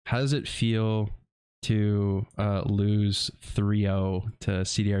How does it feel to lose 3-0 to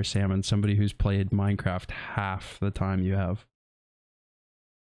CDR Salmon, somebody who's played Minecraft half the time you have?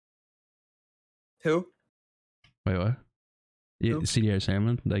 Who? Wait, what? Who? CDR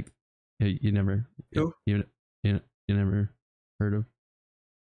Salmon? Like, you never... Who? You never heard of?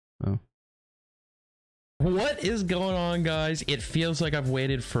 Oh. What is going on, guys? It feels like I've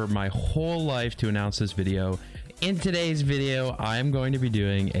waited for my whole life to announce this video. In today's video, I am going to be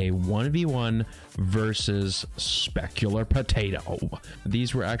doing a 1v1 versus Specularpotato.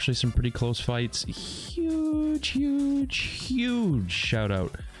 These were actually some pretty close fights. Huge shout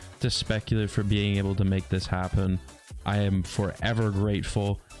out to Specular for being able to make this happen. I am forever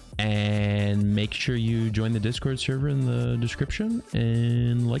grateful. And make sure you join the Discord server in the description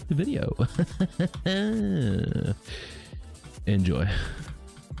and like the video. Enjoy.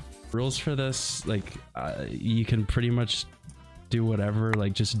 Rules for this, like, you can pretty much do whatever,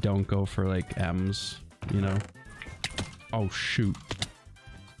 like, just don't go for like M's, you know. Oh shoot.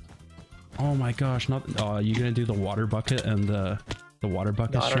 Oh my gosh, not you gonna do the water bucket and the water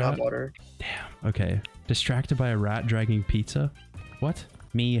bucket strat? I don't have water. Damn. Okay. Distracted by a rat dragging pizza? What?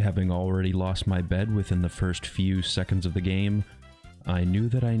 Me having already lost my bed within the first few seconds of the game, I knew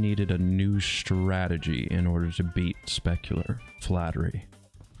that I needed a new strategy in order to beat Specular. Flattery.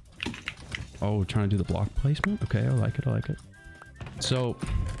 Oh, trying to do the block placement? Okay, I like it. So,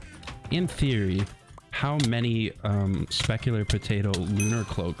 in theory, how many Specularpotato lunar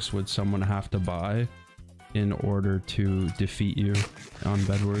cloaks would someone have to buy in order to defeat you on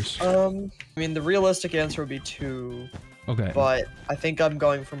Bedwars? I mean, the realistic answer would be 2. Okay. But I think I'm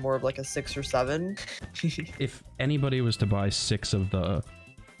going for more of like a 6 or 7. If anybody was to buy 6 of the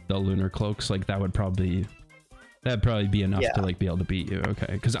lunar cloaks, like that'd probably be enough to like be able to beat you. Okay,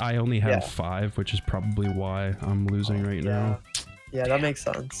 because I only have 5, which is probably why I'm losing right now. Yeah, that makes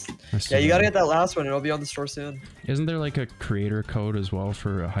sense. Yeah, you gotta get that last one. It'll be on the store soon. Isn't there like a creator code as well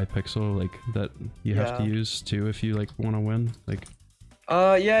for a Hypixel, like that you have to use too if you like want to win? Like.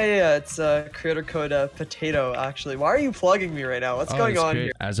 Yeah. It's creator code potato. Actually, why are you plugging me right now? What's going on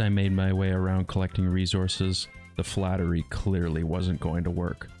here? As I made my way around collecting resources, the flattery clearly wasn't going to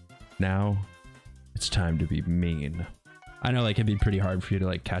work. Now, it's time to be mean. I know, like, it'd be pretty hard for you to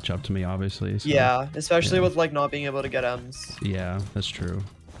like catch up to me, obviously. So, yeah, especially with like not being able to get M's. Yeah, that's true.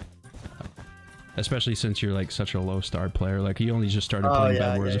 Especially since you're like such a low star player. Like you only just started playing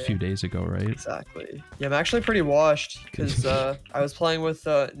Bedwars a few days ago, right? Exactly. Yeah, I'm actually pretty washed because I was playing with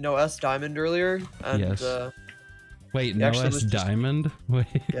No S Diamond earlier. And, wait, No S Diamond? Wait.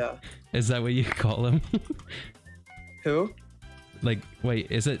 Yeah. Is that what you call him? Who? Like,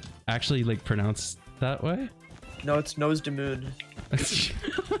 wait, is it actually like pronounced that way? No, it's Nose de Moon.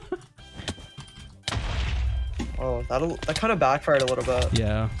 Oh, that kind of backfired a little bit.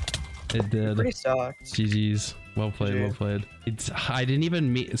 Yeah. It did. Pretty sucked. GG's. Well played, well played. I didn't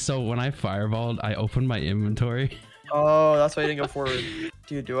even meet. So when I fireballed, I opened my inventory. Oh, that's why you didn't go forward.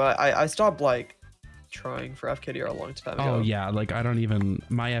 Dude, I stopped like trying for FKDR a long time ago. Oh yeah, like I don't even.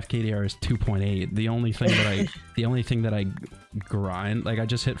 My FKDR is 2.8. The only thing that I grind, like I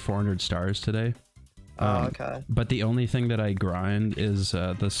just hit 400 stars today. Oh, okay. But the only thing that I grind is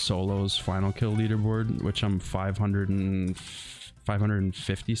the solos final kill leaderboard, which I'm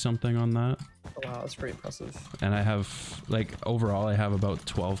 550 something on that. Oh, wow, that's pretty impressive. And I have like overall I have about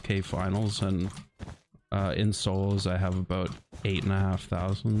 12k finals, and in solos I have about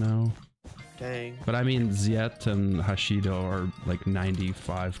 8,500 now. Dang. But I mean Ziet and Hashido are like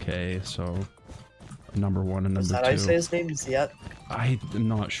 95k, so number 1 and number 2. Is that how you say his name? Ziet? I'm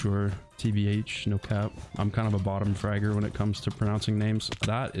not sure. TBH, no cap. I'm kind of a bottom fragger when it comes to pronouncing names.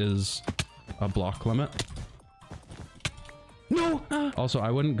 That is a block limit. No! Also,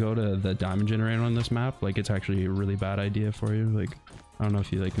 I wouldn't go to the diamond generator on this map. Like, it's actually a really bad idea for you. Like, I don't know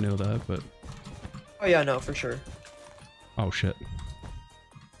if you like know that, but... Oh yeah, no, for sure. Oh, shit.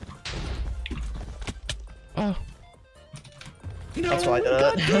 Oh. No, that's why I did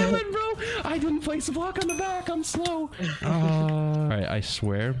God damn it, bro! I didn't place a block on the back. I'm slow. Alright, I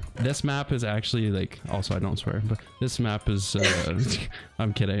swear. This map is actually like. Also, I don't swear, but this map is.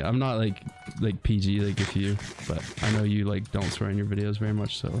 I'm kidding. I'm not like PG like if you, but I know you like don't swear in your videos very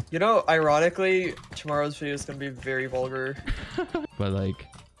much. So. You know, ironically, tomorrow's video is gonna be very vulgar. But like.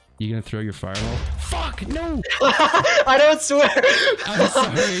 You gonna throw your fireball? Fuck no! I don't swear. I'm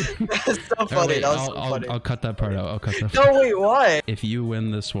sorry. That's so funny. That was so funny. I'll cut that part out. I'll cut that. No, wait, why? If you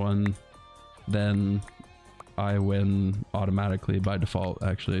win this one, then I win automatically by default,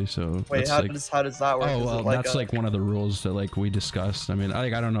 actually. So wait, how does that work? Oh, well, that's like one of the rules that like we discussed. I mean, I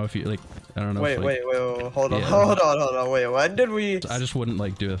don't know if you like, I don't know. Wait, if, like, wait, hold on. Wait, when did we? I just wouldn't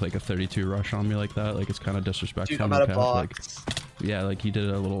like do it like a 32 rush on me like that. Like it's kind of disrespectful. Dude, I'm at a box. Like, yeah, like you did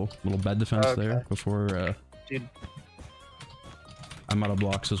a little bed defense there before. Dude. I'm out of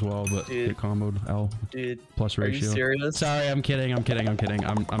blocks as well, but get comboed L. Dude, plus ratio. Are you serious? Sorry, I'm kidding. I'm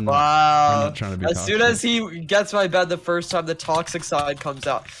not. Wow. I'm not trying to be. As soon as he gets my bed the first time, the toxic side comes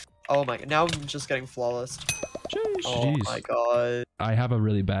out. Oh my god! Now I'm just getting flawless. Oh my god. I have a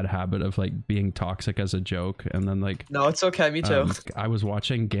really bad habit of like being toxic as a joke, and then like. No, it's okay. Me too. I was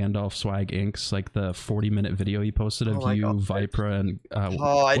watching Gandalf Swag Inc.'s like the 40-minute video he posted of you, Vipra, and.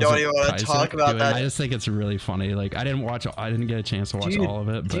 I don't even want to talk about that. I just think it's really funny. Like I didn't get a chance to watch all of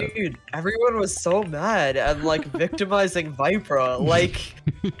it. But... Dude, everyone was so mad and like victimizing Vipra. Like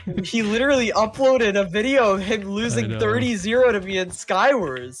he literally uploaded a video of him losing 30-0 to me in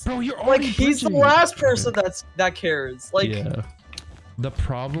Skywars. Bro, you're like he's the last person that cares. Like. Yeah. The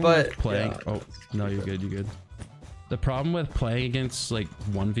problem with playing oh no, you're good. The problem with playing against like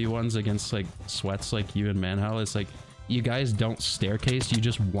 1v1s against like sweats like you and Manhal is like you guys don't staircase, you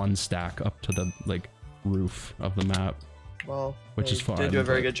just one stack up to the like roof of the map. Well, which is fine. Didn't do a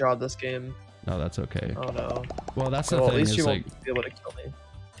very good job this game. No, that's okay. Oh no. Well, that's the thing. At least you like, won't be able to kill me.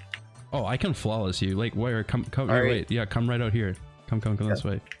 Oh, I can flawless you. Like where? Come wait. Yeah, come right out here. Come this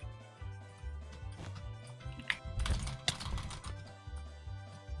way.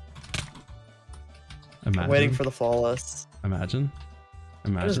 Imagine. I'm waiting for the flawless. Imagine.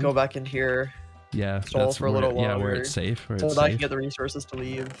 I'll just go back in here. Yeah, stall for a little longer. Yeah, where it's safe. So that I can get the resources to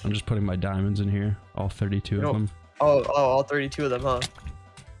leave. I'm just putting my diamonds in here. All 32 of them. Oh, all 32 of them, huh?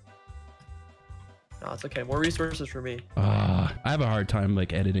 No, it's okay. More resources for me. I have a hard time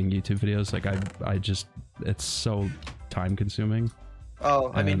like editing YouTube videos. Like I just, it's so time consuming.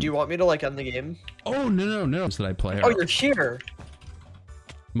 Oh, I mean, do you want me to like end the game? Oh no. That I play. Oh, you're here.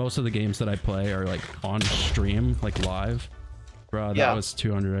 Most of the games that I play are like on stream, like live. Bro, that was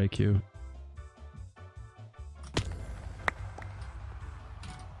 200 IQ.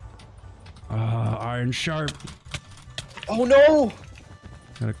 Iron Sharp. Oh no!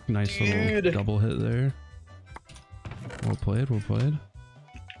 Got a nice little double hit there. Well played.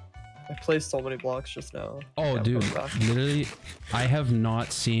 I placed so many blocks just now. Oh, dude, literally, I have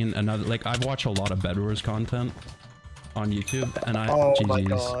not seen another. Like, I've watched a lot of Bedwars content on YouTube, and my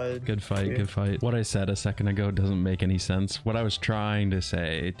god, good fight. What I said a second ago doesn't make any sense. What I was trying to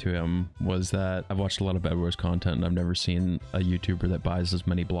say to him was that I've watched a lot of Bedwars content, and I've never seen a YouTuber that buys as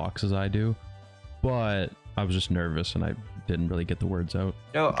many blocks as I do. But I was just nervous, and I didn't really get the words out.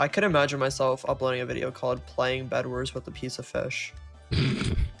 No, I could imagine myself uploading a video called "Playing Bedwars with a Piece of Fish."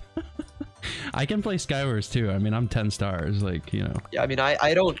 I can play Skywars too. I mean, I'm 10 stars, like, you know. Yeah, I mean,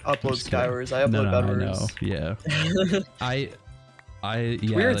 I don't upload Skywars. I upload Bedwars. I know. Yeah.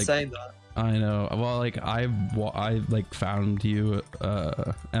 Yeah. Weird like, saying that. I know. Well, like I like found you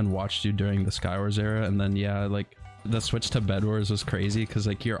and watched you during the Skywars era, and then like the switch to Bedwars was crazy because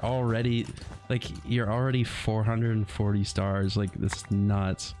like you're already 440 stars. Like it's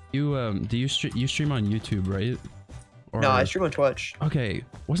nuts. You do you stream on YouTube, right? Or, no, I stream on Twitch. Okay,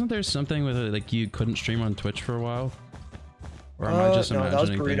 wasn't there something with it, like you couldn't stream on Twitch for a while? Or am I just imagining? No, that was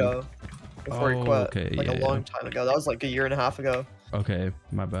Burrito. Before he quit, okay, like a long time ago. That was like a year and a half ago. Okay,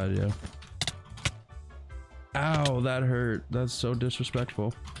 my bad. Yeah. Ow, that hurt. That's so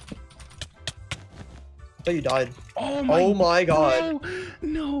disrespectful. I thought you died. Oh my god.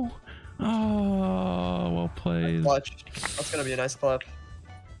 No. Oh, well played. That's gonna be a nice clip.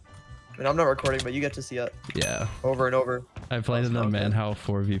 I mean, I'm not recording, but you get to see it. Yeah. Over and over. I played in the Manhal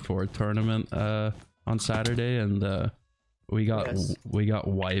 4v4 tournament on Saturday, and we got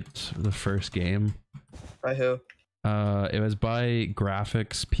wiped the first game. By who? It was by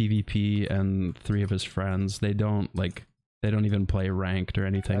Graphics, PvP, and 3 of his friends. They don't even play ranked or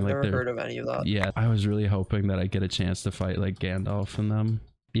anything. I've like never heard of any of that. Yeah, I was really hoping that I'd get a chance to fight like Gandalf and them.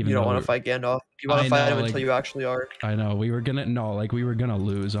 Even you don't want to fight Gandalf. You want to fight him until you actually are. I know we were gonna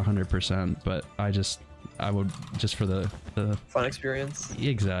lose 100%, but I would just for the fun experience.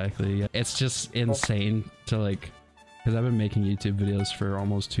 Exactly. Yeah. It's just insane to like, because I've been making YouTube videos for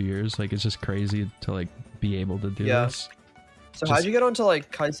almost 2 years. Like it's just crazy to like be able to do this. So how'd you get onto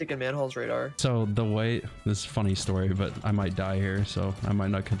like Kaisik and Manhal's radar? So the way, this is a funny story, but I might die here, so I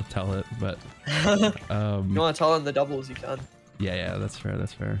might not get to tell it. But you want to tell in the doubles, you can. Yeah, that's fair.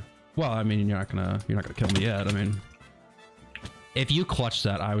 That's fair. Well, I mean, you're not gonna kill me yet. I mean, if you clutch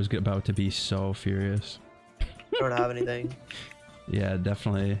that, I was about to be so furious. I don't have anything. Yeah,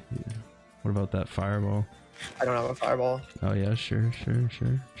 definitely. What about that fireball? I don't have a fireball. Oh yeah, sure.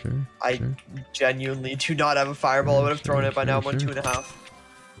 I genuinely do not have a fireball. I would have thrown it by now. I'm on 2.5.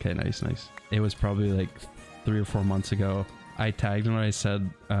 Okay, nice. It was probably like 3 or 4 months ago. I tagged him and I said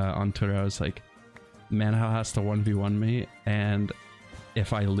on Twitter, I was like, Manhow has to 1v1 me, and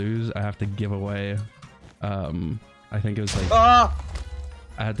if I lose, I have to give away, I think it was like, I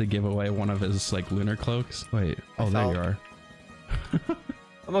had to give away one of his like lunar cloaks. Wait, oh, there you are.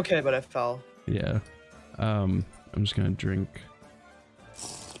 I'm okay, but I fell. Yeah. I'm just gonna drink.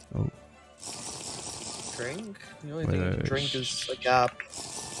 Oh. Drink? The only thing I can drink is a gap.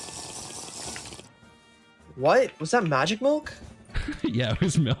 What? Was that magic milk? Yeah, it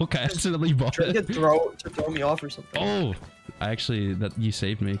was milk. I accidentally bought it. To throw me off or something. Oh! That you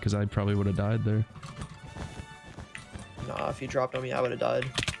saved me, because I probably would have died there. Nah, if you dropped on me, I would have died.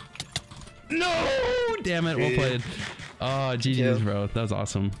 No! Damn it, well played. Oh, GG's, bro. That was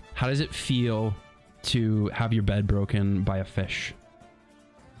awesome. How does it feel to have your bed broken by a fish?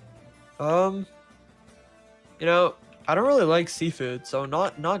 You know, I don't really like seafood, so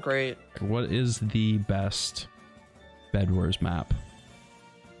not great. What is the best Bedwars map?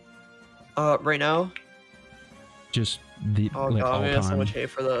 Right now? Just the oh like, god, I'm gonna get so time. much hate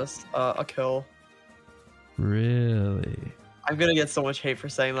for this. A kill. Really? I'm gonna get so much hate for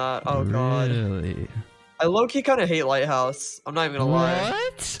saying that. Oh god. Really? I low-key kind of hate Lighthouse. I'm not even gonna lie.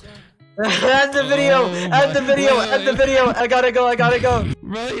 What? End the video! End the video! End the video! I gotta go!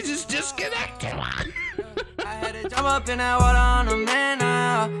 Bro, he just disconnected. I had to jump up in that water on the man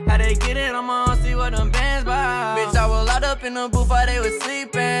now. Had to get it, I'ma see what them bands by. Bitch, I was locked up in the booth while they was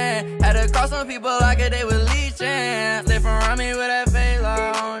sleeping. Had to call some people like it, they was leeching.